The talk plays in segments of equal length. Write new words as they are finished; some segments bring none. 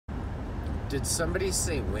Did somebody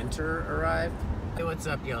say winter arrived? Hey, what's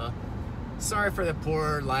up, y'all? Sorry for the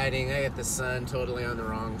poor lighting. I got the sun totally on the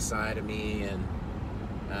wrong side of me, and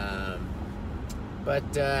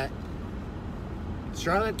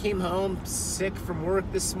Charlotte came home sick from work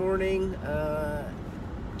this morning.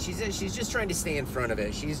 She's just trying to stay in front of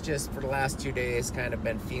it. She's just, for the last 2 days, kind of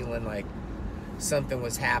been feeling like something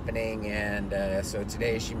was happening, and so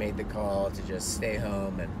today she made the call to just stay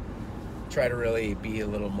home and try to really be a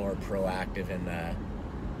little more proactive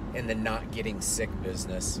in the not getting sick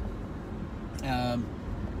business.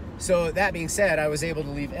 So that being said, I was able to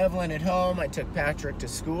leave Evelyn at home. I took Patrick to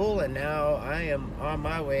school, and now I am on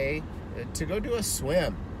my way to go do a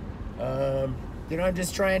swim. You know, I'm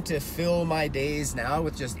just trying to fill my days now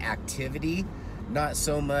with just activity, not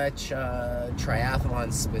so much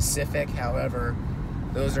triathlon specific. However,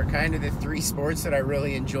 those are kind of the 3 sports that I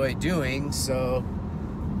really enjoy doing. So,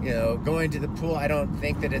 you know, going to the pool, I don't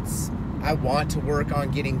think that I want to work on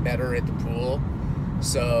getting better at the pool.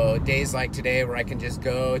 So days like today where I can just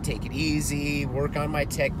go, take it easy, work on my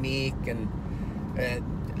technique, and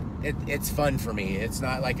it's fun for me. It's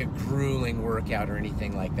not like a grueling workout or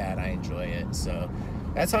anything like that. I enjoy it. So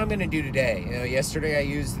that's how I'm gonna do today. You know, yesterday I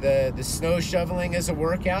used the snow shoveling as a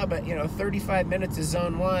workout, but you know, 35 minutes is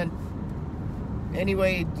zone 1. Any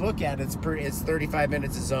way you look at it, it's 35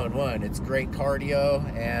 minutes of zone 1. It's great cardio,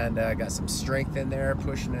 and got some strength in there,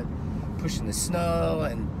 pushing the snow,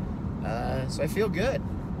 and so I feel good.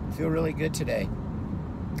 I feel really good today,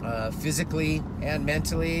 physically and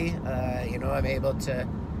mentally. You know, I'm able to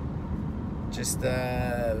just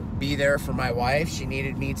be there for my wife. She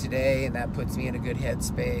needed me today, and that puts me in a good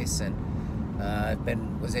headspace. And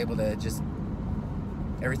was able to just,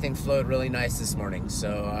 everything flowed really nice this morning.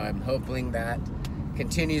 So I'm hoping that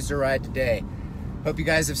continues to ride today. Hope you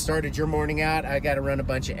guys have started your morning out. I got to run a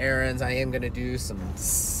bunch of errands. I am going to do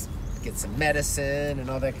get some medicine and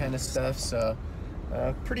all that kind of stuff. So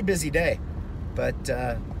pretty busy day, but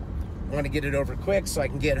I want to get it over quick so I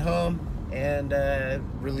can get home and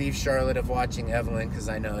relieve Charlotte of watching Evelyn, because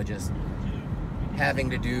I know just having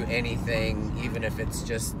to do anything, even if it's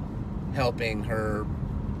just helping her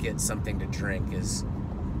get something to drink,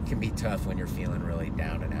 can be tough when you're feeling really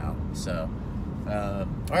down and out. So all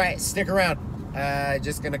right, stick around.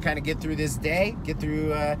 Just gonna kind of get through this day,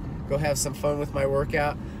 go have some fun with my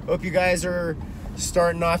workout. Hope you guys are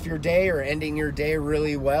starting off your day or ending your day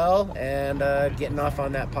really well, and getting off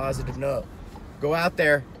on that positive note. Go out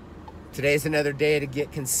there. Today's another day to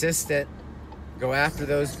get consistent. Go after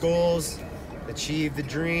those goals, achieve the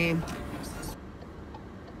dream.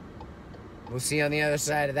 We'll see you on the other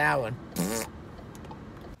side of that one.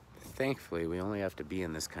 Thankfully, we only have to be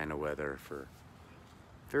in this kind of weather for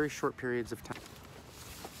very short periods of time.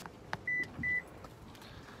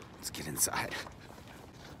 Let's get inside.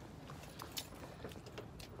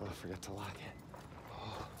 Oh, I forgot to lock it.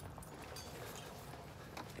 Oh.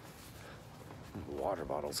 The water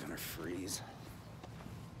bottle's gonna freeze.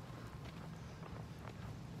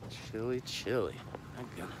 Chilly, chilly. My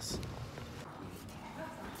goodness.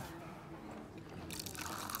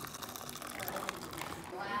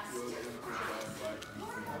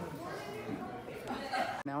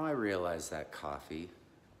 Now I realize that coffee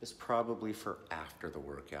is probably for after the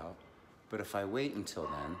workout, but if I wait until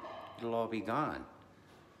then, it'll all be gone.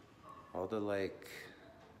 All the like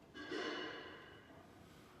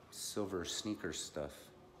silver sneaker stuff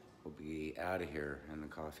will be out of here and the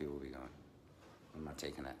coffee will be gone. I'm not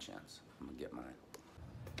taking that chance. I'm gonna get mine.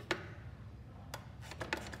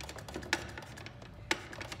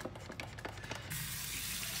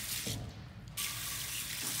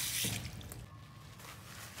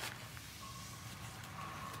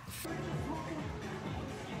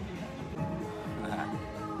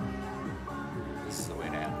 This is the way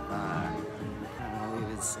to have fun. I'll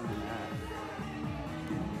even sing that.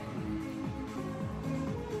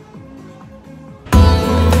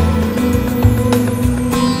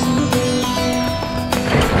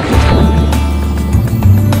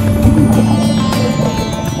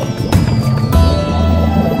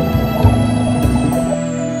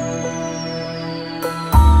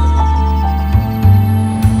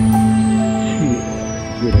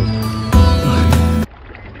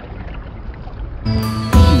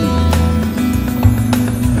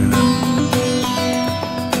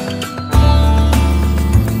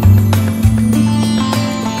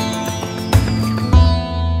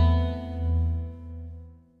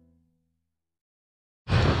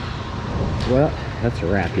 Well, that's a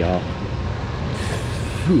wrap, y'all.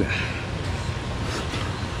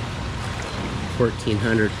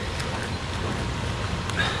 1400.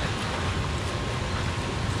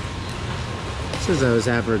 Says I was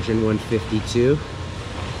averaging 152.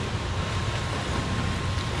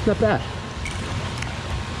 Not bad.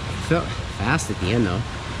 Felt fast at the end though.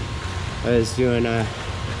 I was doing, I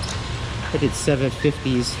did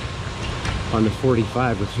 750s on the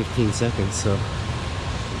 45 with 15 seconds, so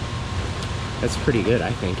that's pretty good,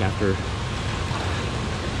 I think, after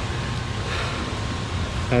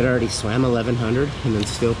I'd already swam 1100 and then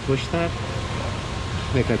still push that.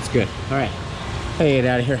 I think that's good. All right, I gotta get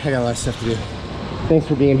out of here. I got a lot of stuff to do. Thanks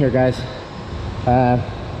for being here, guys. I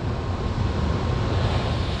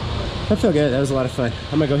feel good. That was a lot of fun.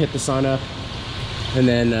 I'm gonna go hit the sauna up, and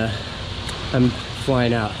then I'm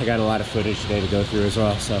flying out. I got a lot of footage today to go through as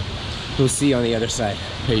well, so we'll see you on the other side.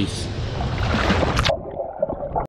 Peace.